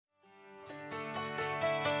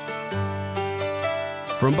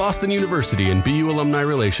From Boston University and BU Alumni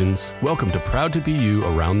Relations, welcome to Proud to BU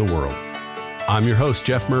Around the World. I'm your host,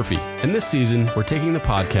 Jeff Murphy, and this season, we're taking the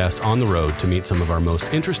podcast on the road to meet some of our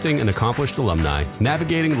most interesting and accomplished alumni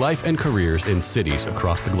navigating life and careers in cities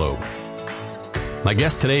across the globe. My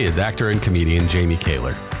guest today is actor and comedian Jamie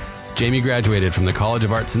Kaler. Jamie graduated from the College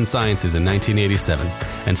of Arts and Sciences in 1987,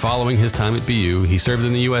 and following his time at BU, he served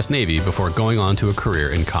in the U.S. Navy before going on to a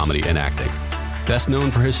career in comedy and acting. Best known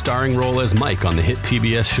for his starring role as Mike on the hit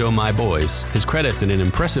TBS show My Boys, his credits in an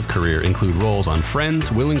impressive career include roles on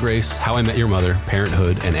Friends, Will and Grace, How I Met Your Mother,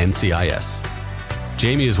 Parenthood, and NCIS.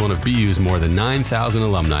 Jamie is one of BU's more than 9,000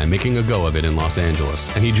 alumni making a go of it in Los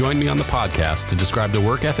Angeles, and he joined me on the podcast to describe the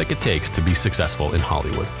work ethic it takes to be successful in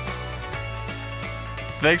Hollywood.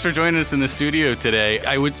 Thanks for joining us in the studio today.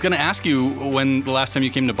 I was going to ask you when the last time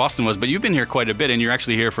you came to Boston was, but you've been here quite a bit, and you're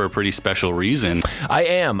actually here for a pretty special reason. I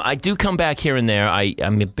am. I do come back here and there.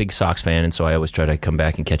 I'm a big Sox fan, and so I always try to come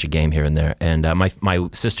back and catch a game here and there. And my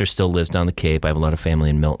sister still lives down the Cape. I have a lot of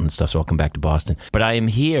family in Milton and stuff, so I'll come back to Boston. But I am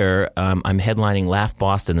here. I'm headlining Laugh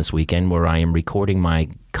Boston this weekend, where I am recording my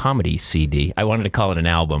comedy CD. I wanted to call it an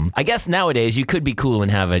album. I guess nowadays you could be cool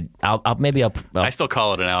and have a. I still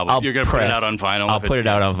call it an album. You're going to put it out on vinyl. I'll put it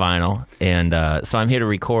out on vinyl, and so I'm here to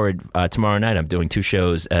record tomorrow night. I'm doing 2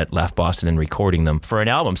 shows at Laugh Boston and recording them for an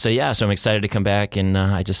album. So I'm excited to come back, and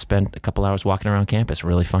I just spent a couple hours walking around campus.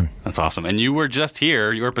 Really fun. That's awesome. And you were just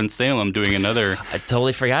here. You were up in Salem doing another. I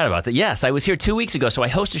totally forgot about that. Yes, I was here 2 weeks ago. So I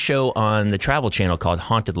host a show on the Travel Channel called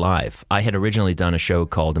Haunted Live. I had originally done a show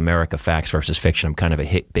called America Facts versus Fiction. I'm kind of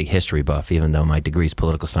a big history buff, even though my degree is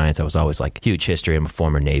political science. I was always like huge history. I'm a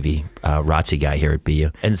former Navy ROTC guy here at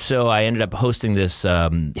BU. And so I ended up hosting this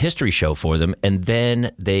history show for them. And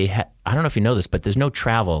then I don't know if you know this, but there's no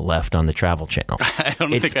travel left on the Travel Channel. I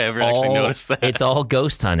don't think I ever actually noticed that. It's all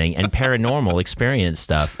ghost hunting and paranormal experience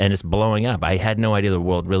stuff, and it's blowing up. I had no idea the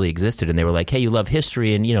world really existed, and they were like, hey, you love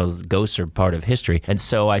history, and, ghosts are part of history. And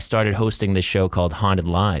so I started hosting this show called Haunted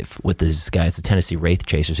Live with these guys, the Tennessee Wraith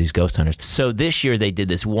Chasers, these ghost hunters. So this year they did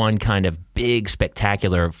this one kind of big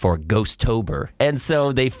spectacular for Ghostober. And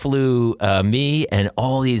so they flew me and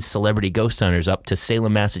all these celebrity ghost hunters up to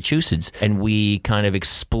Salem, Massachusetts, and we kind of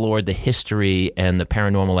explored the history and the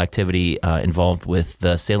paranormal activity involved with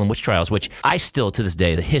the Salem witch trials, which I still, to this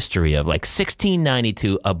day, the history of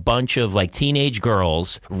 1692, a bunch of teenage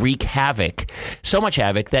girls wreak havoc, so much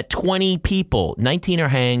havoc that 20 people, 19 are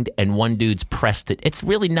hanged and one dude's pressed it. It's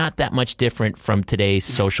really not that much different from today's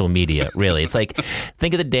social media, really. It's like,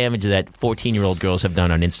 think of the damage that 14-year-old girls have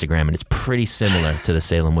done on Instagram, and it's pretty similar to the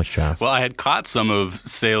Salem witch trials. Well, I had caught some of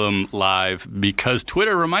Salem Live because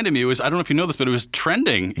Twitter reminded me, I don't know if you know this, but it was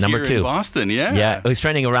trending Number 2 in Boston, yeah. Yeah, it was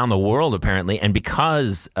trending around the world, apparently, and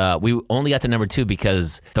because we only got to number 2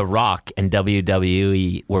 because The Rock and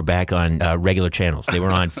WWE were back on regular channels. They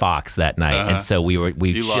were on Fox that night, and so we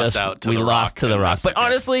lost to The Rock. But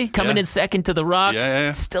honestly, coming in second to The Rock,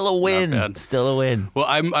 still a win. Still a win. Well,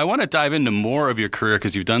 I want to dive into more of your career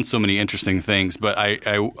because you've done so many interesting things, but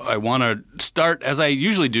I want to start, as I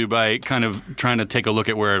usually do, by kind of trying to take a look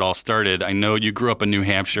at where it all started. I know you grew up in New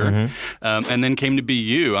Hampshire, and then came to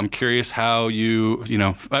BU. I'm curious how were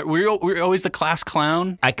you always the class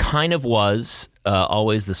clown? I kind of was.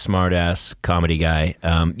 Always the smart-ass comedy guy.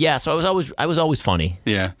 So I was always funny.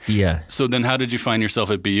 Yeah. So then how did you find yourself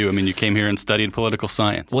at BU? I mean, you came here and studied political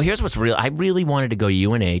science. Well, here's what's real. I really wanted to go to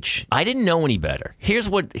UNH. I didn't know any better. Here's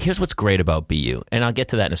what's great about BU, and I'll get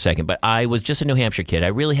to that in a second, but I was just a New Hampshire kid. I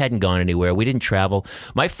really hadn't gone anywhere. We didn't travel.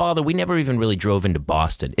 My father, we never even really drove into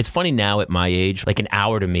Boston. It's funny now at my age, an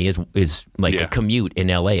hour to me is a commute in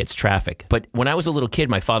LA. It's traffic. But when I was a little kid,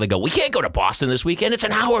 my father would go, we can't go to Boston this weekend. It's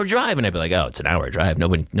an hour drive. And I'd be like, oh, it's an hour drive. No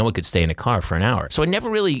one could stay in a car for an hour. So I never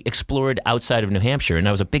really explored outside of New Hampshire, and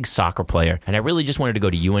I was a big soccer player, and I really just wanted to go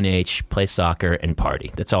to UNH, play soccer, and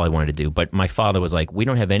party. That's all I wanted to do. But my father was like, we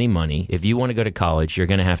don't have any money. If you want to go to college, you're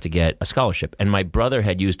going to have to get a scholarship. And my brother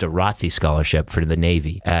had used a ROTC scholarship for the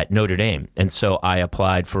Navy at Notre Dame. And so I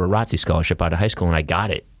applied for a ROTC scholarship out of high school, and I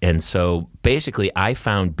got it. And so basically I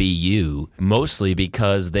found BU mostly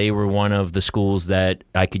because they were one of the schools that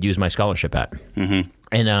I could use my scholarship at.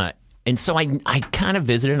 And so I kind of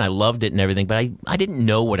visited and I loved it and everything, but I didn't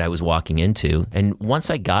know what I was walking into. And once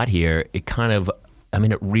I got here, it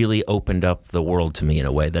really opened up the world to me in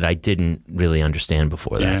a way that I didn't really understand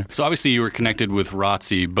before that. So obviously you were connected with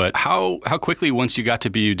ROTC, but how quickly once you got to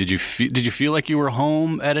BU did you feel like you were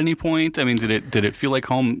home at any point? I mean, did it feel like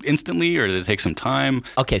home instantly, or did it take some time?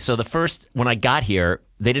 Okay, so when I got here,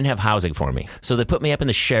 they didn't have housing for me. So they put me up in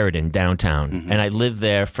the Sheridan downtown, and I lived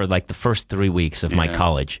there for the first 3 weeks of my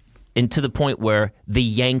college. and to the point where the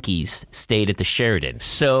Yankees stayed at the Sheraton.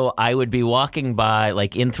 So I would be walking by,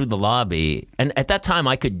 like in through the lobby, and at that time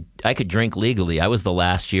I could drink legally. I was the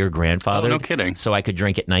last year grandfather. Oh, no kidding. So I could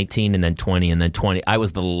drink at 19 and then 20 and then 20. I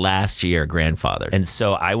was the last year grandfather. And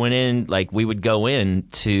so I went in, like we would go in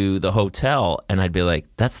to the hotel and I'd be like,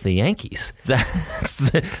 that's the Yankees.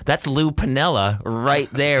 That's Lou Piniella right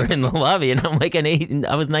there in the lobby. And I'm like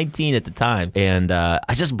I was 19 at the time. And I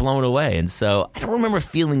just blown away. And so I don't remember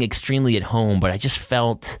feeling extremely at home, but I just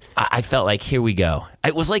felt, I felt like, here we go.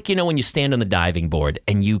 It was like, when you stand on the diving board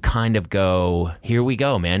and you kind of go, here we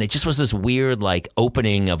go, man. It just was this weird, like,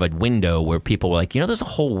 opening of a window where people were like, there's a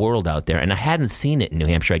whole world out there. And I hadn't seen it in New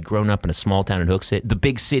Hampshire. I'd grown up in a small town in Hooksett. The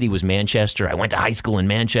big city was Manchester. I went to high school in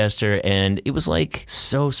Manchester, and it was like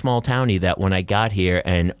so small towny that when I got here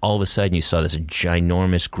and all of a sudden you saw this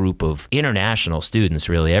ginormous group of international students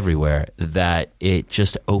really everywhere, that it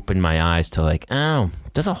just opened my eyes to like, oh,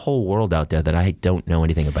 there's a whole world out there that I don't know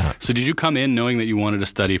anything about. So did you come in knowing that you wanted to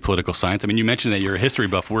study political science? I mean, you mentioned that you're a history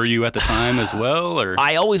buff. Were you at the time as well? Or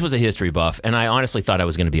I always was a history buff, and I honestly thought I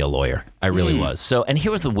was going to be a lawyer. I really was. So, and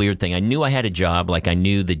here was the weird thing. I knew I had a job. Like, I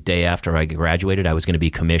knew the day after I graduated, I was going to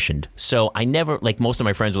be commissioned. So I never, like most of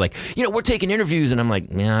my friends were like, we're taking interviews. And I'm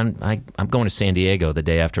like, man, I'm going to San Diego the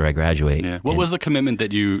day after I graduate. Yeah. What was the commitment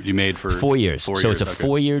that you made for 4 years? So it's a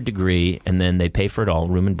 4-year degree, and then they pay for it all,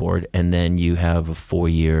 room and board, and then you have a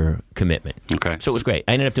 4-year commitment. Okay. So it was great.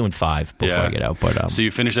 I ended up doing 5 before I get out. But so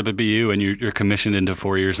you finished up at BU and you're commissioned into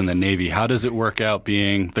 4 years in the Navy. How does it work out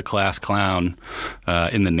being the class clown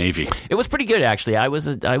in the Navy? It was pretty good, actually.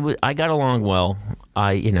 I got along well.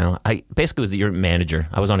 I basically was the year manager.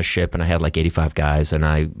 I was on a ship and I had like 85 guys, and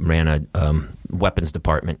I ran a weapons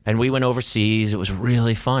department. And we went overseas. It was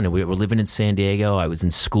really fun. And we were living in San Diego. I was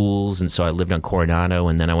in schools, and so I lived on Coronado,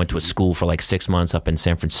 and then I went to a school for like 6 months up in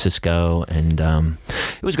San Francisco, and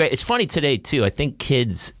it was great. It's funny today too. I think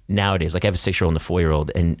kids nowadays, like I have a 6-year-old and a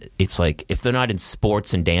 4-year-old, and it's like if they're not in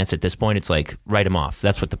sports and dance at this point, it's like write them off.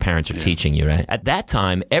 That's what the parents are teaching you, right? At that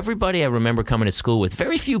time, everybody I remember coming to school with,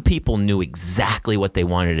 very few people knew exactly what they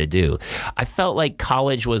wanted to do. I felt like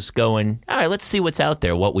college was going, all right, let's see what's out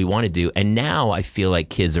there, what we want to do. And now I feel like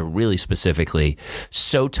kids are really specifically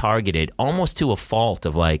so targeted, almost to a fault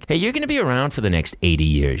of like, hey, you're going to be around for the next 80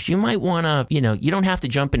 years. You might want to, you don't have to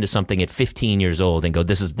jump into something at 15 years old and go,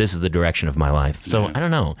 this is the direction of my life. So I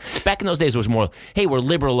don't know. Back in those days, it was more, hey, we're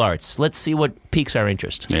liberal arts. Let's see what piques our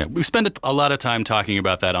interest. Yeah, we spend a lot of time talking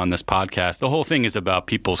about that on this podcast. The whole thing is about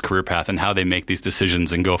people's career path and how they make these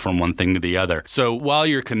decisions and go from one thing to the other. So while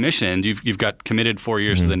you're commissioned, you've got committed 4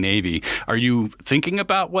 years to the Navy. Are you thinking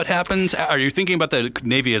about what happens? Are you thinking about the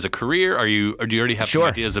Navy as a career? Or do you already have some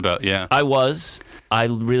ideas about? Yeah, I was. I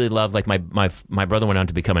really loved, like my brother went on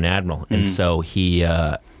to become an admiral, and so he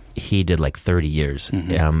did like 30 years.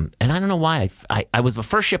 And I don't know why. I was the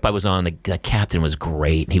first ship I was on, the captain was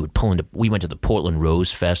great. He would pull into, we went to the Portland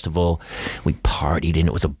Rose Festival. We partied and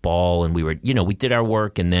it was a ball, and we were, we did our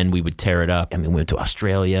work and then we would tear it up. I mean, we went to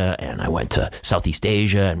Australia and I went to Southeast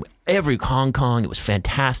Asia and Hong Kong. It was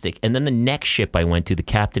fantastic. And then the next ship I went to, the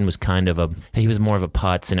captain was kind of he was more of a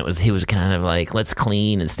putz, and he was kind of like, let's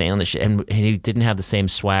clean and stay on the ship. And he didn't have the same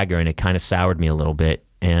swagger, and it kind of soured me a little bit.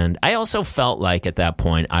 And I also felt like at that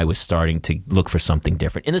point I was starting to look for something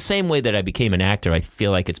different. In the same way that I became an actor, I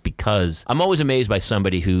feel like it's because I'm always amazed by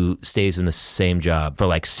somebody who stays in the same job for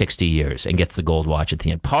like 60 years and gets the gold watch at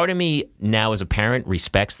the end. Part of me now as a parent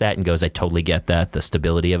respects that and goes, I totally get that, the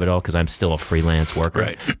stability of it all, because I'm still a freelance worker.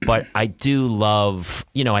 Right. But I do love,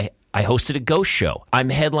 I hosted a ghost show. I'm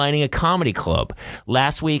headlining a comedy club.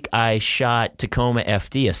 Last week, I shot Tacoma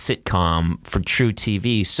FD, a sitcom for True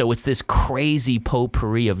TV. So it's this crazy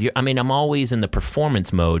potpourri of I'm always in the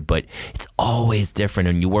performance mode, but it's always different.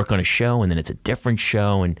 And you work on a show, and then it's a different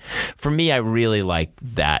show. And for me, I really like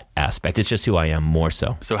that aspect. It's just who I am more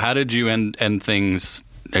so. So how did you end things?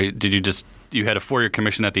 Did you just... You had a 4-year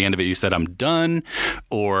commission at the end of it. You said, I'm done.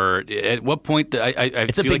 Or at what point? I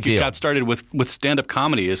feel like you got started with stand-up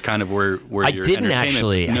comedy is kind of where I your didn't entertainment...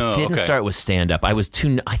 actually. I didn't start with stand-up. I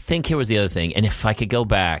think here was the other thing. And if I could go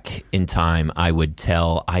back in time, I would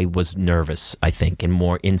tell I was nervous, I think, and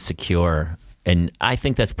more insecure. And I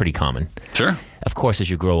think that's pretty common. Sure. Of course, as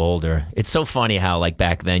you grow older, it's so funny how like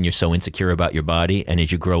back then you're so insecure about your body, and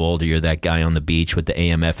as you grow older, you're that guy on the beach with the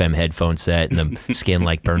AM/FM headphone set and the skin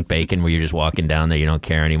like burnt bacon, where you're just walking down there, you don't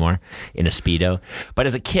care anymore in a Speedo. But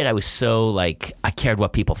as a kid, I was so like, I cared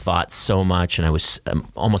what people thought so much, and I was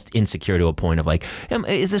almost insecure to a point of like,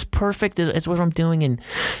 is this perfect? Is what I'm doing?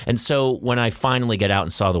 And so when I finally got out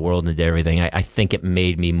and saw the world and did everything, I think it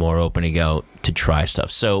made me more open to go to try stuff.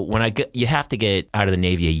 So when you have to get out of the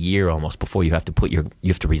Navy a year almost before you have to you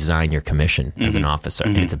have to resign your commission as an officer,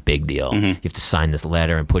 and it's a big deal. You have to sign this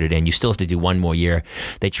letter and put it in. You still have to do one more year.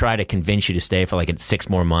 They try to convince you to stay for like 6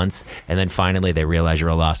 more months, and then finally they realize you're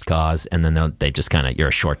a lost cause, and then they just you're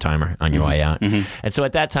a short timer on your way out. And so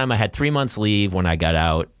at that time, I had 3 months leave when I got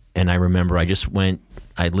out, and I remember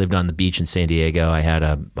I lived on the beach in San Diego. I had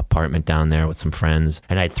an apartment down there with some friends,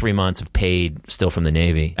 and I had 3 months of paid still from the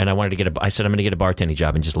Navy. And I said, I'm going to get a bartending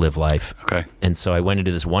job and just live life. Okay. And so I went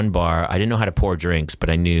into this one bar. I didn't know how to pour drinks, but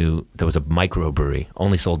I knew there was a microbrewery,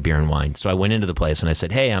 only sold beer and wine. So I went into the place and I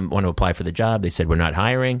said, hey, I want to apply for the job. They said, we're not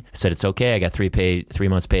hiring. I said, it's okay. I got 3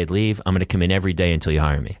 months paid leave. I'm going to come in every day until you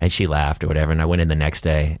hire me. And she laughed or whatever. And I went in the next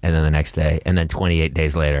day, and then the next day, and then 28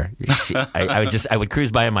 days later, I would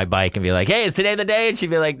cruise by on my bike and be like, hey, is today the day? And she'd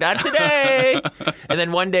be like, not today. And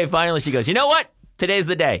then one day, finally, she goes, you know what? Today's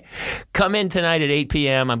the day. Come in tonight at 8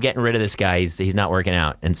 p.m. I'm getting rid of this guy. He's not working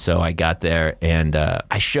out. And so I got there, and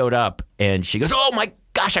I showed up, and she goes, oh, my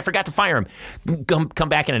gosh, I forgot to fire him. Come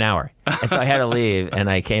back in an hour. And so I had to leave, and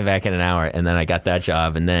I came back in an hour, and then I got that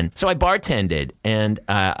job. And then, so I bartended, and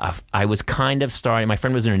I was kind of starting. My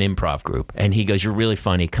friend was in an improv group, and he goes, you're really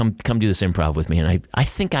funny. Come do this improv with me. And I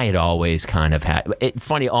think I had always kind of had, it's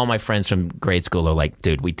funny, all my friends from grade school are like,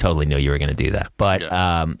 dude, we totally knew you were going to do that. But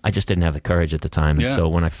I just didn't have the courage at the time. And so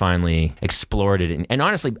when I finally explored it, and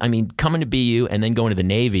honestly, I mean, coming to BU and then going to the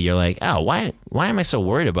Navy, you're like, oh, why am I so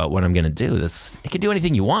worried about what I'm going to do? You can do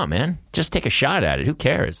anything you want, man. Just take a shot at it. Who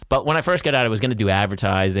cares? But when I first got out, I was going to do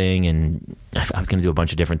advertising, and I was going to do a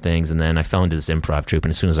bunch of different things. And then I fell into this improv troupe. And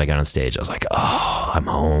as soon as I got on stage, I was like, oh, I'm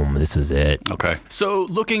home. This is it. Okay. So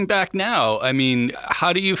looking back now, I mean,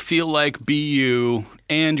 how do you feel like BU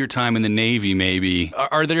and your time in the Navy maybe,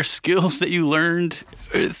 are there skills that you learned,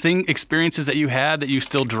 experiences that you had that you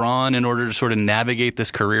still draw on in order to sort of navigate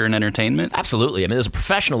this career in entertainment? Absolutely. I mean, there's a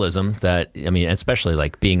professionalism that, I mean, especially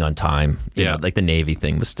like being on time, you know, like the Navy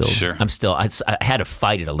thing was still, sure. I had to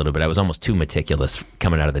fight it a little bit. I was almost too meticulous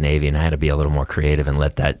coming out of the Navy, and I had to be a little more creative and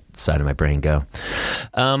let that side of my brain go.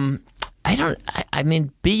 I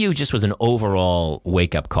mean, BU just was an overall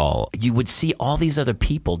wake-up call. You would see all these other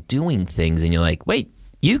people doing things, and you're like, wait,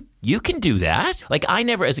 you can do that? Like, I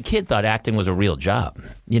never, as a kid, thought acting was a real job.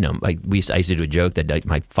 You know, like I used to do a joke that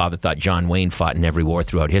my father thought John Wayne fought in every war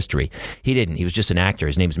throughout history. He didn't. He was just an actor.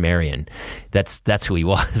 His name's Marion. That's who he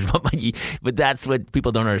was. But that's what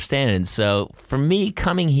people don't understand. And so for me,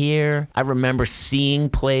 coming here, I remember seeing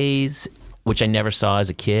plays, which I never saw as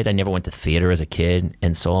a kid. I never went to theater as a kid.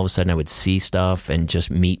 And so all of a sudden I would see stuff and just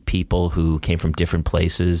meet people who came from different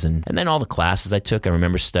places. And then all the classes I took, I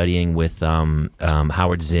remember studying with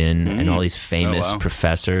Howard Zinn and all these famous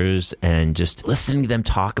professors, and just listening to them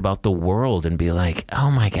talk about the world and be like, oh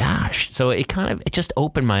my gosh. So it just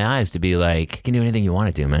opened my eyes to be like, you can do anything you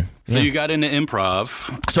want to do, man. So you got into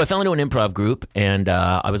improv. So I fell into an improv group, and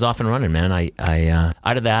I was off and running, man. I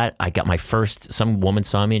out of that, I got my first, some woman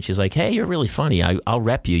saw me, and she's like, hey, you're really funny. I'll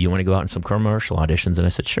rep you. You want to go out in some commercial auditions? And I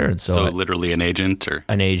said, sure. And so literally an agent? Or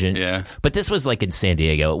an agent. Yeah. But this was like in San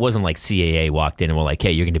Diego. It wasn't like CAA walked in and were like,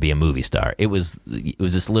 hey, you're going to be a movie star. It was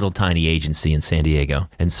this little tiny agency in San Diego.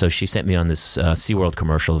 And so she sent me on this SeaWorld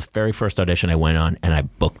commercial. The very first audition I went on, and I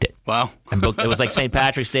booked it. Wow. It was like St.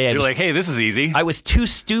 Patrick's Day. You're like, hey, this is easy. I was too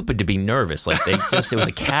stupid to be nervous. Like it was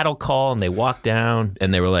a cattle call, and they walked down,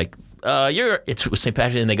 and they were like, it was St.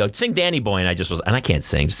 Patrick's Day, and they go, sing Danny Boy, and I can't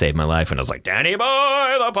sing to save my life, and I was like, Danny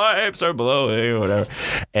Boy, the pipes are blowing, whatever.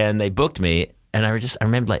 And they booked me, and I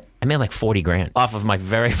remember like I made like $40,000 off of my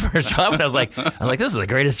very first job, and I was like, this is the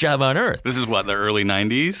greatest job on earth. This is what, the early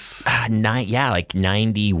 90s? Like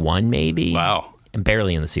 91 maybe. Wow. I'm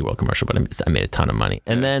barely in the SeaWorld commercial, but I made a ton of money.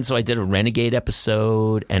 And then, so I did a Renegade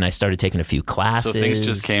episode, and I started taking a few classes. So things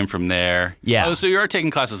just came from there. Yeah. Oh, so you are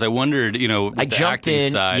taking classes. I wondered, I jumped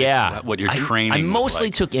in, side, what your training I mostly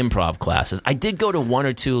was like. took improv classes. I did go to one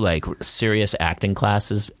or two, like, serious acting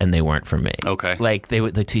classes, and they weren't for me. Okay. Like,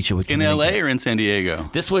 the teacher would in L.A. or in San Diego?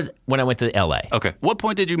 This was when I went to L.A. Okay. What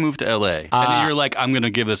point did you move to L.A.? And then you're like, I'm going to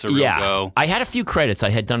give this a real go. I had a few credits. I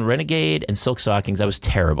had done Renegade and Silk Stockings. I was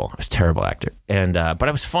terrible. I was a terrible actor. And but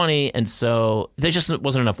I was funny, and so there just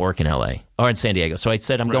wasn't enough work in L.A. or in San Diego. So I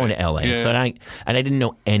said, I'm going to L.A. Yeah. So I didn't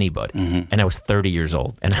know anybody. And I was 30 years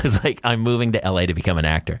old. And I was like, I'm moving to L.A. to become an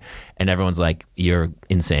actor. And everyone's like, you're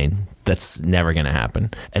insane. That's never going to happen.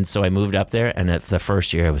 And so I moved up there, and the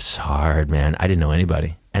first year it was hard, man. I didn't know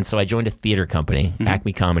anybody. And so I joined a theater company,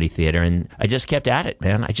 Acme Comedy Theater, and I just kept at it,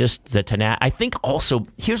 man. I think also,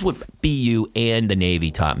 here's what BU and the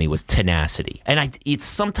Navy taught me was tenacity. And it's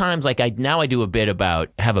sometimes like now I do a bit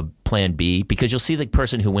about, have a plan B, because you'll see the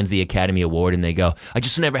person who wins the Academy Award and they go, I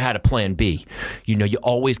just never had a plan B. You know, you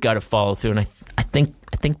always got to follow through. And I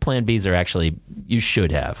think plan Bs are actually, you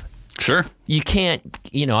should have. Sure. You can't,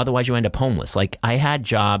 otherwise you end up homeless. Like, I had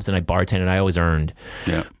jobs and I bartended, I always earned.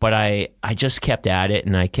 Yeah. But I just kept at it,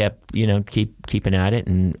 and I kept, keeping at it.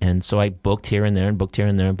 And so I booked here and there and booked here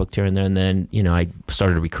and there and booked here and there. And then, I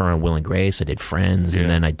started to recur on Will and Grace. I did Friends, and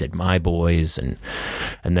then I did My Boys. And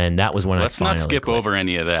then that was when Let's not skip over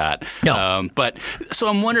any of that. No. But so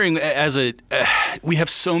I'm wondering, we have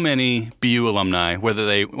so many BU alumni, whether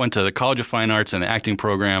they went to the College of Fine Arts and the acting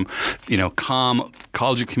program,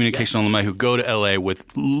 College of Communication alumni who go to LA with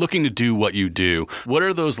looking to do what you do. What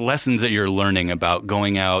are those lessons that you're learning about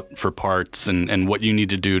going out for parts and what you need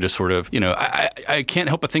to do to sort of, I can't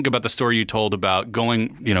help but think about the story you told about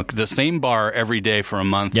going, the same bar every day for a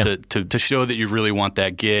month to show that you really want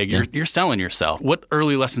that gig. You're selling yourself. What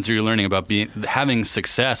early lessons are you learning about having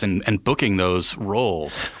success and booking those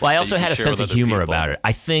roles? Well, I also had a sense of humor about it.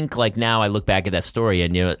 I think, like, now I look back at that story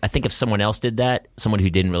and, I think if someone else did that, someone who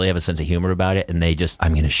didn't really have a sense of humor about it, and they just,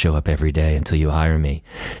 I'm going to show up every day until you hire me.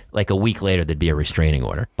 Like, a week later, there'd be a restraining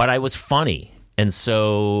order. But I was funny. And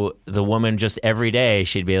so the woman, just every day,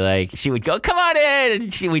 she'd be like, she would go, come on in.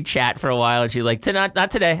 And we'd chat for a while. And she'd be like,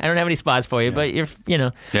 not today. I don't have any spots for you, but you're.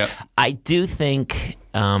 Yeah. I do think,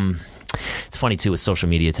 it's funny too with social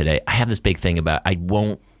media today. I have this big thing about, I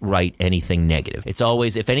won't write anything negative. It's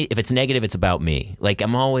always, if it's negative, it's about me. Like,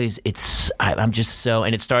 I'm just so,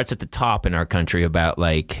 and it starts at the top in our country about,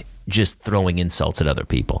 like, just throwing insults at other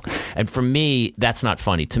people. And for me, that's not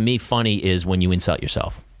funny. To me, funny is when you insult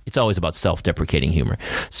yourself. It's always about self-deprecating humor.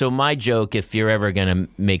 So my joke, if you're ever going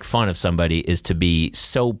to make fun of somebody, is to be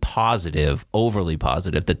so positive, overly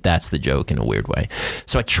positive, that's the joke in a weird way.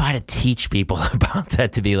 So I try to teach people about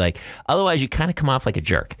that, to be like, otherwise you kind of come off like a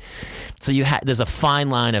jerk. So there's a fine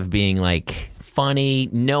line of being like funny,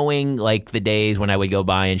 knowing, like, the days when I would go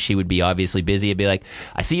by and she would be obviously busy. I'd be like,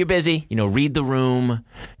 I see you're busy, read the room.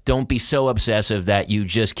 Don't be so obsessive that you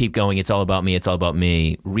just keep going, it's all about me, it's all about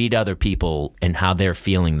me. Read other people and how they're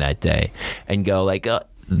feeling that day, and go like,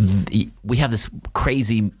 we have this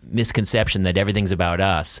crazy misconception that everything's about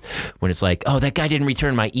us, when it's like, oh, that guy didn't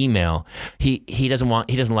return my email. He doesn't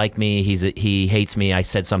like me. He hates me. I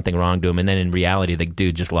said something wrong to him. And then in reality, the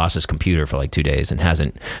dude just lost his computer for like 2 days and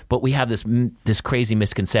hasn't. But we have this crazy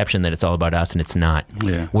misconception that it's all about us, and it's not.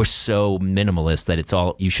 Yeah. We're so minimalist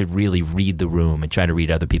that you should really read the room and try to read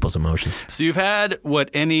other people's emotions. So you've had what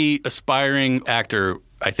any aspiring actor,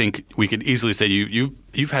 I think we could easily say,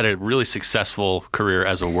 you've had a really successful career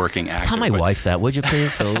as a working actor. Tell my wife that, would you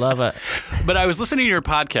please, for the love of... But I was listening to your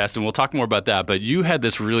podcast, and we'll talk more about that, but you had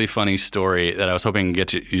this really funny story that I was hoping to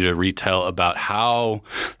get you to retell about how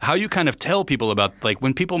you kind of tell people about, like,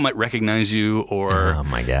 when people might recognize you, or... Oh,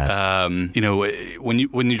 my gosh.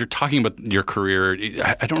 When you're talking about your career,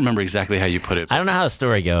 I don't remember exactly how you put it. I don't know how the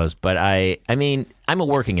story goes, but I mean, I'm a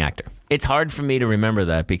working actor. It's hard for me to remember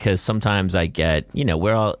that, because sometimes I get,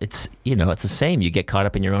 it's the same. You get caught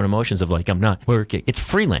up in your own emotions of, like, I'm not working. It's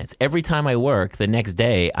freelance. Every time I work, the next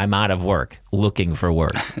day I'm out of work looking for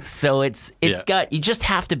work. So you just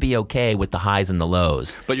have to be okay with the highs and the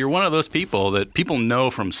lows. But you're one of those people that people know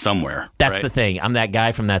from somewhere. That's right? the thing. I'm that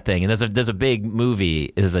guy from that thing. And there's a big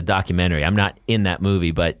movie, there's a documentary. I'm not in that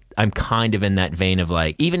movie, but I'm kind of in that vein of,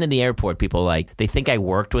 like, even in the airport, people, like, they think I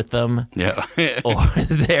worked with them. Yeah. Or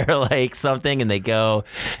they're like something, and they go,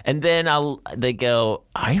 they go,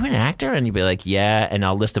 are you an actor? And you'd be like, yeah. And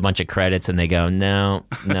I'll list a bunch of credits, and they go, no.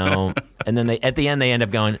 And then at the end, they end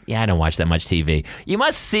up going, yeah, I don't watch that much TV. You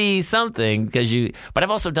must see something, but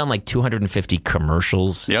I've also done like 250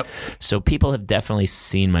 commercials. Yep. So people have definitely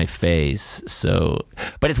seen my face. So,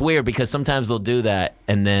 but it's weird, because sometimes they'll do that,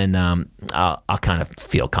 and then I'll kind of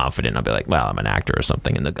feel confident. I'll be like, well, I'm an actor or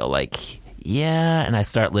something. And they'll go like, yeah. And I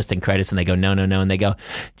start listing credits, and they go, no. And they go,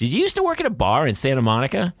 did you used to work at a bar in Santa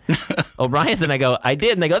Monica? O'Brien's? And I go, I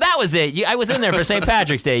did. And they go, that was it. I was in there for St.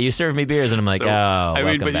 Patrick's Day. You served me beers. And I'm like,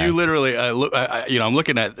 but back. You literally, I'm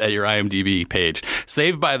looking at your IMDb page.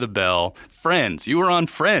 Saved by the Bell, Friends. You were on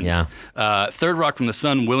Friends. Yeah. Third Rock from the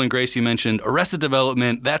Sun, Will and Grace you mentioned, Arrested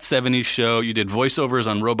Development, That 70s Show. You did voiceovers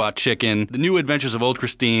on Robot Chicken, The New Adventures of Old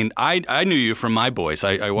Christine. I knew you from My Boys.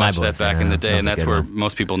 I watched that back in the day, and that's where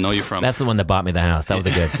most people know you from. That's the one that bought me the house. That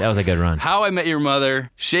was a good run. How I Met Your Mother,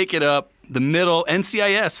 Shake It Up, the middle,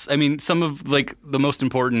 NCIS. I mean, some of like the most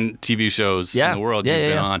important TV shows in the world you've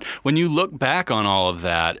been on. When you look back on all of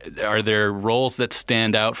that, are there roles that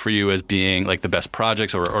stand out for you as being like the best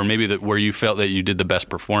projects, or maybe where you felt that you did the best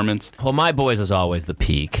performance? Well, My Boys is always the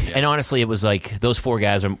peak. Yeah. And honestly, it was like those 4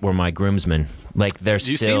 guys were my groomsmen. Like they're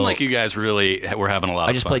You seem like you guys really were having a lot of fun.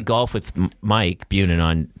 I just played golf with Mike Bunin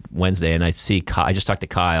on Wednesday, and I just talked to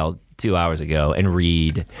Kyle 2 hours ago, and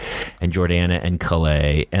Reed and Jordana and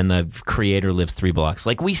Calais, and the creator lives 3 blocks.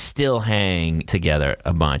 Like, we still hang together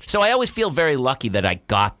a bunch. So I always feel very lucky that I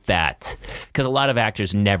got that, because a lot of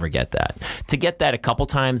actors never get that. To get that a couple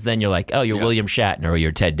times, then you're like, oh, you're William Shatner or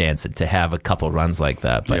you're Ted Danson, to have a couple runs like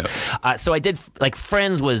that. But so I did, like,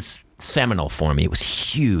 Friends was seminal for me. It was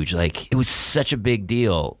huge. Like, it was such a big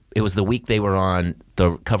deal. It was the week they were on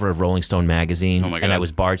the cover of Rolling Stone magazine, and I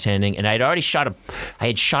was bartending, and I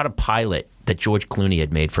had shot a pilot that George Clooney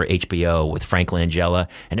had made for HBO with Frank Langella,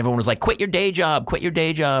 and everyone was like, quit your day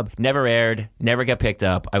job. Never aired, never got picked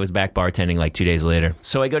up. I was back bartending like 2 days later.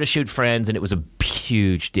 So I go to shoot Friends, and it was a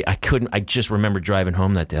huge deal. I just remember driving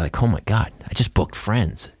home that day like, oh my God, I just booked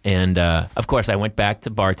Friends. And of course I went back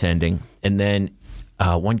to bartending, and then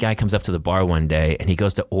one guy comes up to the bar one day, and he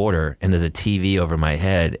goes to order, and there's a TV over my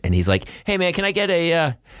head, and he's like, hey man, can I get a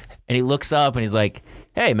and he looks up and he's like,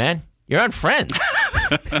 hey man, you're on Friends.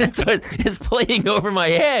 And so it's playing over my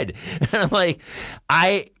head, and I'm like,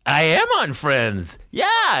 I am on Friends. Yeah.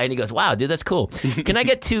 And he goes, wow, dude, that's cool. Can I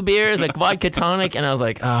get 2 beers, like vodka tonic? And I was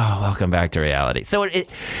like, oh, welcome back to reality. So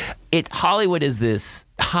it's Hollywood is this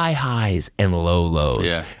high highs and low lows.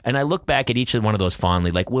 Yeah. And I look back at each one of those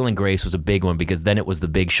fondly. Like Will and Grace was a big one, because then it was the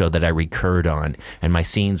big show that I recurred on. And my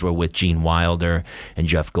scenes were with Gene Wilder and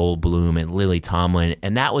Jeff Goldblum and Lily Tomlin.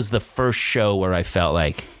 And that was the first show where I felt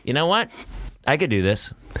like, you know what? I could do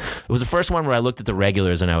this. It was the first one where I looked at the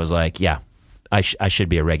regulars and I was like, yeah, I should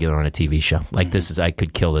be a regular on a TV show. Like, I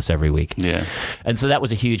could kill this every week. Yeah. And so that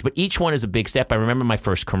was a huge, but each one is a big step. I remember my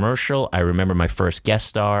first commercial. I remember my first guest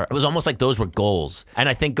star. It was almost like those were goals. And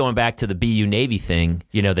I think going back to the BU Navy thing,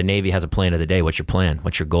 you know, the Navy has a plan of the day. What's your plan?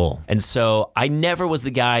 What's your goal? And so I never was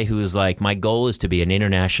the guy who was like, my goal is to be an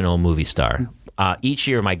international movie star. Each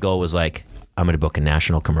year my goal was like, I'm going to book a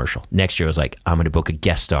national commercial. Next year, I was like, I'm going to book a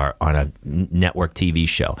guest star on a network TV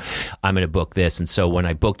show. I'm going to book this. And so when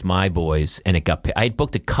I booked My Boys, and I had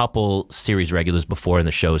booked a couple series regulars before and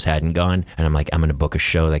the shows hadn't gone. And I'm like, I'm going to book a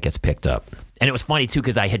show that gets picked up. And it was funny, too,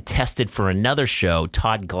 because I had tested for another show.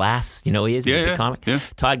 Todd Glass, you know who he is? He's a big comic. Yeah.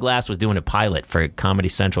 Todd Glass was doing a pilot for Comedy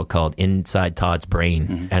Central called Inside Todd's Brain.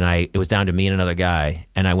 Mm-hmm. And it was down to me and another guy.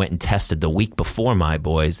 And I went and tested the week before My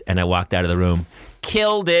Boys. And I walked out of the room.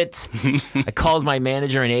 Killed it. I called my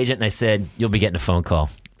manager and agent, and I said, you'll be getting a phone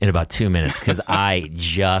call in about 2 minutes, because I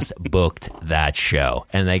just booked that show.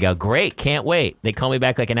 And they go, great, can't wait. They call me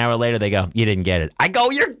back like an hour later. They go, you didn't get it. I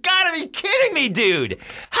go, you're gotta be kidding me, dude.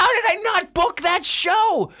 How did I not book that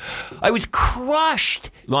show? I was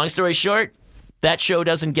crushed. Long story short, that show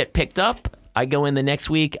doesn't get picked up. I go in the next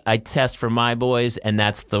week, I test for My Boys, and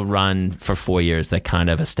that's the run for 4 years that kind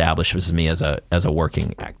of establishes me as a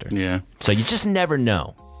working actor. Yeah. So you just never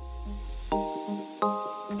know.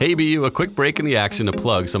 Hey BU, a quick break in the action to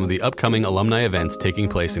plug some of the upcoming alumni events taking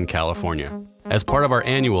place in California. As part of our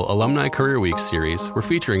annual Alumni Career Week series, we're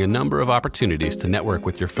featuring a number of opportunities to network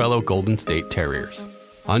with your fellow Golden State Terriers.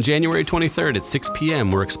 On January 23rd at 6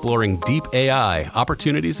 p.m., we're exploring deep AI,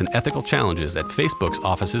 opportunities and ethical challenges at Facebook's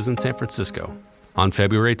offices in San Francisco. On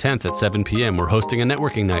February 10th at 7 p.m., we're hosting a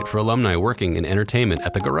networking night for alumni working in entertainment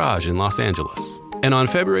at the Garage in Los Angeles. And on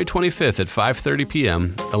February 25th at 5:30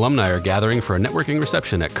 p.m., alumni are gathering for a networking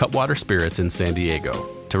reception at Cutwater Spirits in San Diego.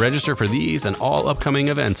 To register for these and all upcoming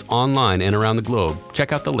events online and around the globe,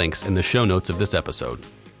 check out the links in the show notes of this episode.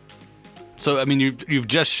 So, I mean, you've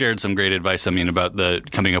just shared some great advice, I mean, about the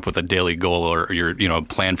coming up with a daily goal or your,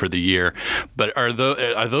 plan for the year. But are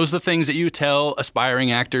those the things that you tell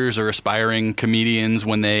aspiring actors or aspiring comedians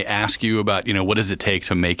when they ask you about, what does it take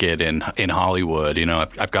to make it in Hollywood?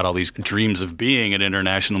 I've got all these dreams of being an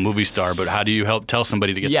international movie star, but how do you help tell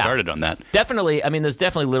somebody to get started on that? Definitely. I mean, there's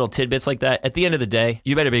definitely little tidbits like that. At the end of the day,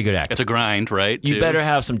 you better be a good actor. It's a grind, right? You better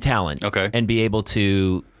have some talent. Okay. And be able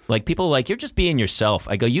to... Like, people are like, you're just being yourself.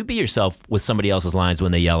 I go, you be yourself with somebody else's lines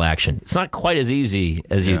when they yell action. It's not quite as easy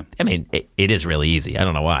as you... I mean, it is really easy. I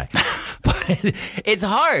don't know why. But it's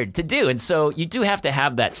hard to do. And so you do have to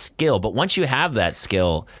have that skill. But once you have that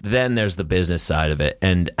skill, then there's the business side of it.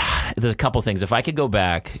 And there's a couple things. If I could go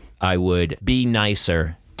back, I would be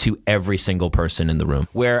nicer to every single person in the room,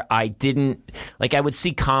 where I didn't, like, I would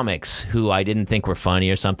see comics who I didn't think were funny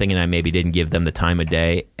or something, and I maybe didn't give them the time of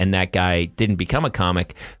day, and that guy didn't become a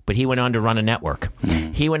comic, but he went on to run a network.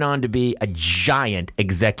 He went on to be a giant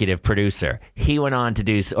executive producer. He went on to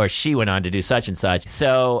do, or she went on to do such and such.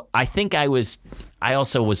 So I think I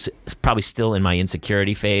also was probably still in my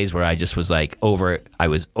insecurity phase, where I just was like I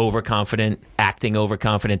was overconfident, acting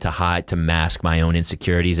overconfident to mask my own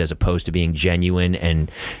insecurities, as opposed to being genuine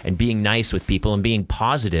and being nice with people and being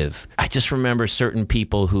positive. I just remember certain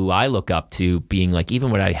people who I look up to being like,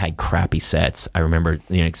 even when I had crappy sets, I remember,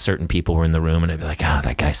 certain people were in the room and I'd be like,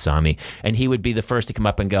 that guy saw me. And he would be the first to come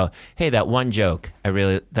up and go, hey, that one joke,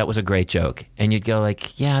 that was a great joke. And you'd go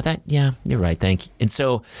like, yeah, you're right, thank you. And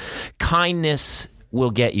so kindness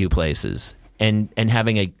will get you places, and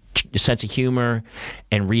having a sense of humor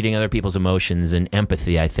and reading other people's emotions and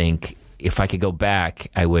empathy. I think if I could go back,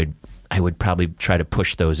 I would probably try to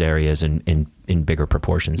push those areas in bigger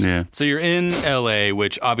proportions. Yeah. So you're in LA,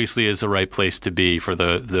 which obviously is the right place to be for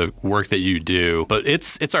the work that you do, but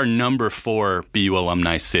it's our number 4 BU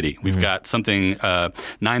alumni city. We've got something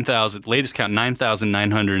 9,000, latest count,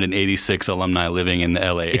 9,986 alumni living in the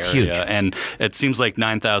LA area. It's huge. And it seems like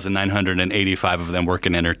 9,985 of them work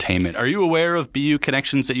in entertainment. Are you aware of BU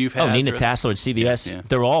connections that you've had? Oh, Nina Tassler at CBS. Yeah.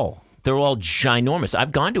 They're all ginormous.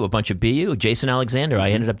 I've gone to a bunch of BU. Jason Alexander. I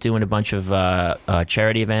ended up doing a bunch of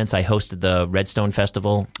charity events. I hosted the Redstone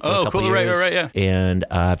Festival for a couple years. Right, yeah. And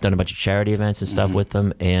I've done a bunch of charity events and stuff with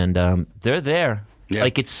them. And they're there. Yeah.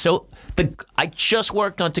 Like, it's so... I just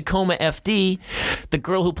worked on Tacoma FD. The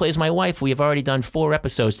girl who plays my wife, we have already done 4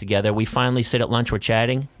 episodes together. We finally sit at lunch, we're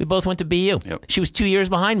chatting. We both went to BU. Yep. She was 2 years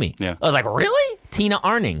behind me. Yeah. I was like, really? Tina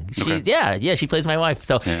Arning. She plays my wife.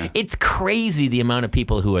 So It's crazy the amount of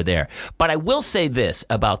people who are there. But I will say this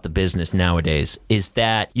about the business nowadays, is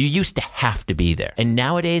that you used to have to be there. And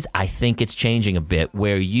nowadays, I think it's changing a bit,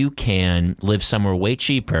 where you can live somewhere way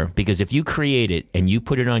cheaper, because if you create it and you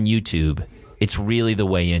put it on YouTube, it's really the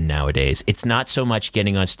way in nowadays. It's not so much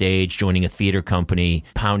getting on stage, joining a theater company,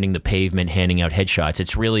 pounding the pavement, handing out headshots.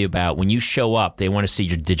 It's really about when you show up, they want to see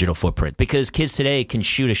your digital footprint. Because kids today can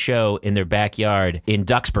shoot a show in their backyard in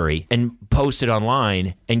Duxbury and post it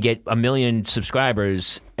online and get 1 million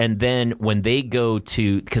subscribers. And then when they go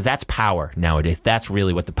to, because that's power nowadays. That's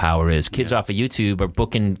really what the power is. Kids off of YouTube are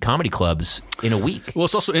booking comedy clubs in a week. Well,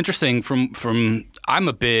 it's also interesting from I'm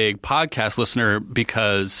a big podcast listener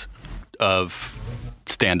because of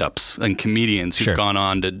stand-ups and comedians who've gone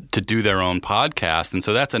on to do their own podcast. And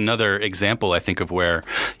so that's another example, I think, of where,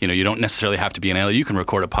 you don't necessarily have to be in LA. You can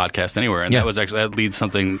record a podcast anywhere. And that leads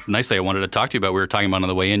something nicely I wanted to talk to you about. We were talking about on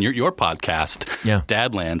the way in your podcast,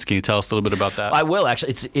 Dadlands. Can you tell us a little bit about that? I will,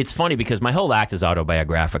 actually. It's funny because my whole act is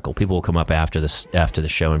autobiographical. People will come up after the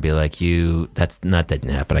show and be like, that's not that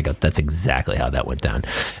nap. And I go, that's exactly how that went down.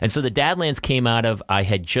 And so the Dadlands came out of, I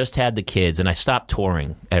had just had the kids and I stopped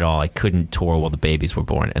touring at all. I couldn't tour while the babies were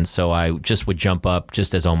born. And so I just would jump up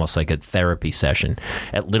just as almost like a therapy session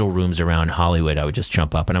at little rooms around Hollywood. I would just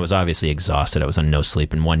jump up, and I was obviously exhausted. I was on no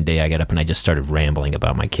sleep. And one day I got up and I just started rambling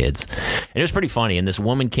about my kids. And it was pretty funny. And this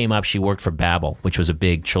woman came up. She worked for Babbel, which was a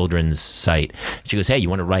big children's site. She goes, hey, you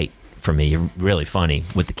want to write for me? You're really funny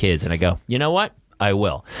with the kids. And I go, you know what? I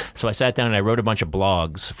will. So I sat down and I wrote a bunch of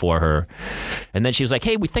blogs for her. And then she was like,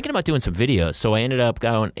 hey, we're thinking about doing some videos. So I ended up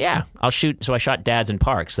going, yeah, I'll shoot. So I shot Dads in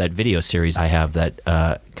Parks, that video series I have that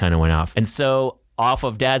kind of went off. And so off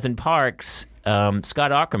of Dads in Parks,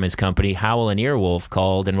 Scott Aukerman's company, Howl and Earwolf,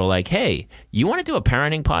 called and were like, hey, you want to do a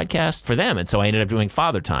parenting podcast for them? And so I ended up doing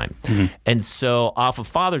Father Time. And so off of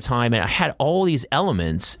Father Time, and I had all these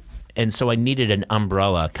elements. And so I needed an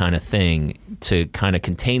umbrella kind of thing to kind of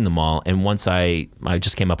contain them all. And once I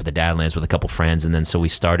just came up with the Dadlands with a couple friends, and then so we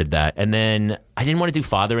started that. And then I didn't want to do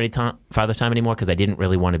Father Time anymore because I didn't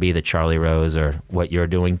really want to be the Charlie Rose or what you're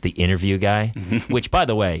doing, the interview guy, which, by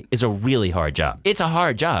the way, is a really hard job. It's a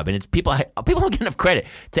hard job, and it's people don't get enough credit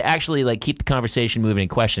to actually like keep the conversation moving and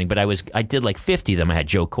questioning. But I did like 50 of them. I had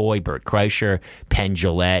Joe Coy, Bert Kreischer, Penn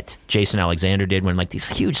Jillette, Jason Alexander did one, like these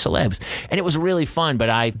huge celebs, and it was really fun.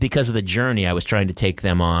 But because of the journey I was trying to take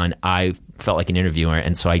them on, I felt like an interviewer,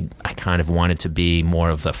 and so I kind of wanted to be more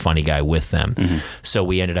of the funny guy with them. So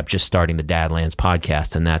we ended up just starting the Dadlands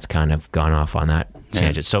podcast, and that's kind of gone off on that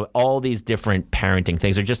tangent. So all these different parenting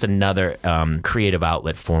things are just another creative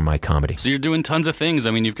outlet for my comedy. So you're doing tons of things.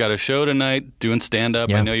 I mean, you've got a show tonight, doing stand-up.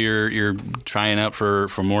 Yeah. I know you're trying out for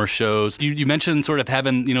more shows. You mentioned sort of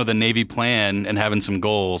having, the Navy plan and having some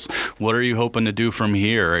goals. What are you hoping to do from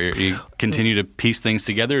here? Are you continue to piece things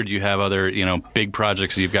together, or do you have other, big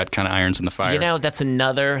projects you've got kind of irons in the fire? That's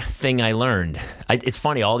another thing I learned. It's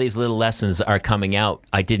funny, all these little lessons are coming out.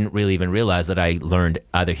 I didn't really even realize that I learned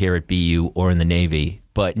either here at BU or in the Navy,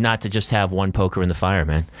 but not to just have one poker in the fire,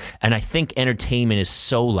 man. And I think entertainment is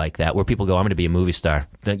so like that, where people go, I'm going to be a movie star.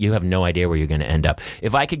 You have no idea where you're going to end up.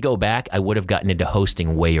 If I could go back, I would have gotten into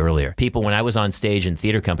hosting way earlier. People, when I was on stage in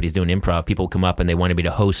theater companies doing improv, people would come up and they wanted me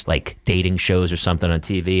to host like dating shows or something on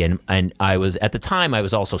TV. And I was, at the time, I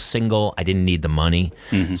was also single. I didn't need the money.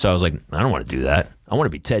 Mm-hmm. So I was like, I don't want to do that. I want to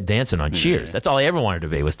be Ted Danson on Cheers. Yeah. That's all I ever wanted to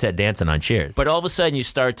be, was Ted Danson on Cheers. But all of a sudden you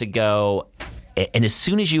start to go, and as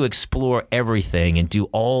soon as you explore everything and do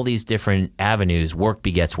all these different avenues, work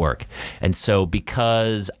begets work. And so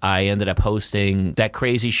because I ended up hosting that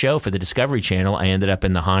crazy show for the Discovery Channel, I ended up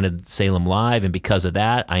in the Haunted Salem Live. And because of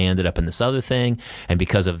that, I ended up in this other thing. And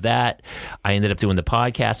because of that, I ended up doing the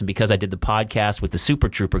podcast. And because I did the podcast with the Super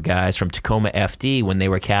Trooper guys from Tacoma FD, when they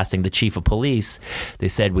were casting the chief of police, they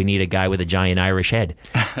said, we need a guy with a giant Irish head.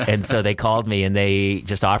 And so they called me and they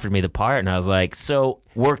just offered me the part. And I was like, so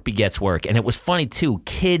work begets work. And it was funny too,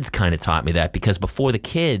 kids kind of taught me that, because before the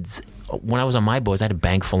kids, when I was on My Boys, I had a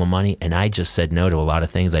bank full of money and I just said no to a lot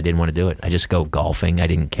of things. I didn't want to do it. I just go golfing. I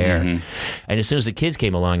didn't care. Mm-hmm. And as soon as the kids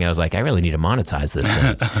came along, I was like, I really need to monetize this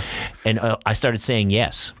thing. And I started saying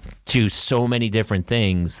yes to so many different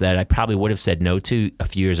things that I probably would have said no to a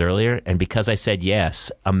few years earlier. And because I said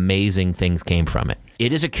yes, amazing things came from it.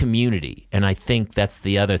 It is a community, and I think that's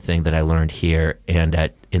the other thing that I learned here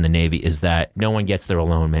and in the Navy, is that no one gets there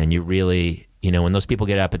alone, man. You really, when those people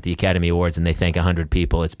get up at the Academy Awards and they thank 100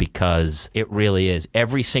 people, it's because it really is.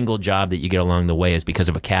 Every single job that you get along the way is because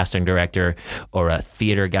of a casting director or a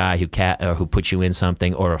theater guy who put you in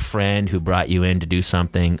something, or a friend who brought you in to do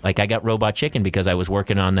something. Like I got Robot Chicken because I was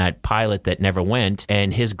working on that pilot that never went,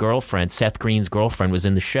 and his girlfriend, Seth Green's girlfriend, was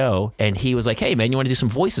in the show, and he was like, hey, man, you want to do some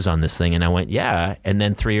voices on this thing? And I went, yeah. And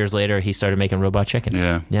then 3 years later, he started making Robot Chicken.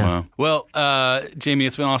 Yeah. Wow. Well, Jamie,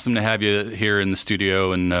 it's been awesome to have you here in the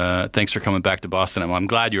studio, and thanks for coming back to Boston. I'm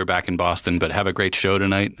glad you were back in Boston, but have a great show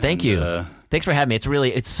tonight. Thank you. Thanks for having me.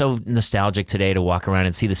 It's so nostalgic today to walk around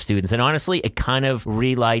and see the students. And honestly, it kind of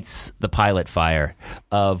relights the pilot fire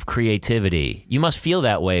of creativity. You must feel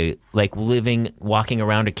that way, like walking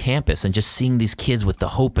around a campus and just seeing these kids with the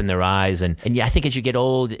hope in their eyes. And yeah, I think as you get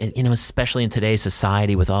old, especially in today's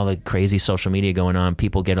society with all the crazy social media going on,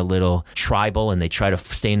 people get a little tribal and they try to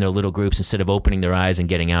stay in their little groups instead of opening their eyes and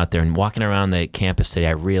getting out there. And walking around the campus today,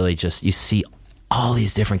 I really you see all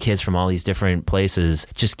these different kids from all these different places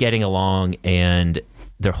just getting along, and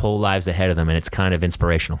their whole lives ahead of them, and it's kind of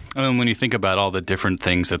inspirational. And when you think about all the different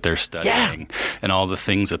things that they're studying and all the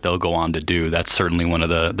things that they'll go on to do, that's certainly one of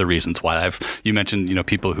the reasons why you mentioned,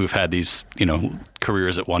 people who've had these,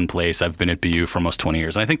 careers at one place. I've been at BU for almost 20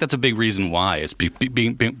 years. And I think that's a big reason why, is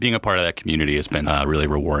being a part of that community has been really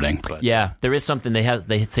rewarding. But, yeah, there is something,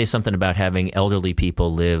 they say something about having elderly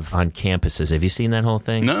people live on campuses. Have you seen that whole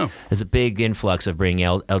thing? No. There's a big influx of bringing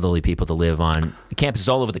elderly people to live on campuses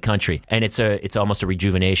all over the country. And it's almost a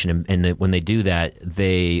rejuvenation. And when they do that,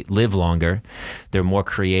 they live longer. They're more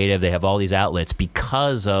creative. They have all these outlets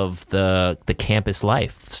because of the campus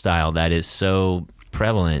lifestyle that is so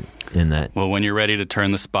prevalent in that. Well, when you're ready to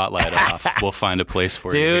turn the spotlight off, we'll find a place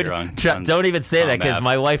for you here on don't even say that, because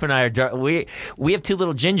my wife and I we have two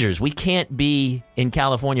little gingers. We can't be in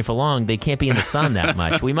California for long. They can't be in the sun that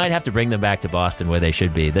much. We might have to bring them back to Boston where they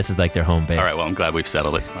should be. This is like their home base. All right, well, I'm glad we've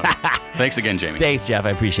settled it. Thanks again, Jamie. Thanks, Jeff.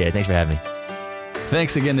 I appreciate it. Thanks for having me.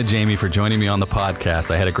 Thanks again to Jamie for joining me on the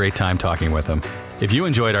podcast. I had a great time talking with him. If you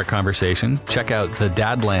enjoyed our conversation, check out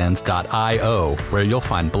thedadlands.io, where you'll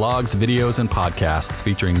find blogs, videos, and podcasts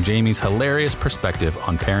featuring Jamie's hilarious perspective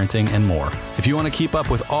on parenting and more. If you want to keep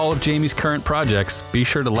up with all of Jamie's current projects, be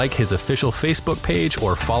sure to like his official Facebook page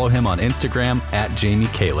or follow him on Instagram @Jamie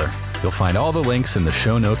Kaler. You'll find all the links in the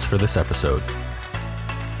show notes for this episode.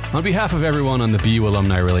 On behalf of everyone on the BU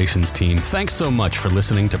Alumni Relations team, thanks so much for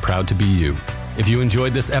listening to Proud to Be You. If you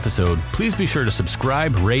enjoyed this episode, please be sure to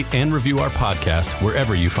subscribe, rate, and review our podcast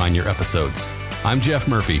wherever you find your episodes. I'm Jeff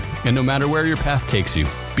Murphy, and no matter where your path takes you,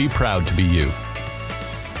 be proud to be you.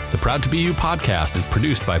 The Proud to Be You podcast is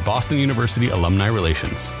produced by Boston University Alumni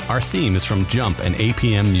Relations. Our theme is from Jump and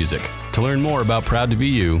APM Music. To learn more about Proud to Be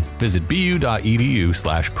You, visit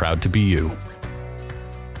bu.edu/proudtobeyou.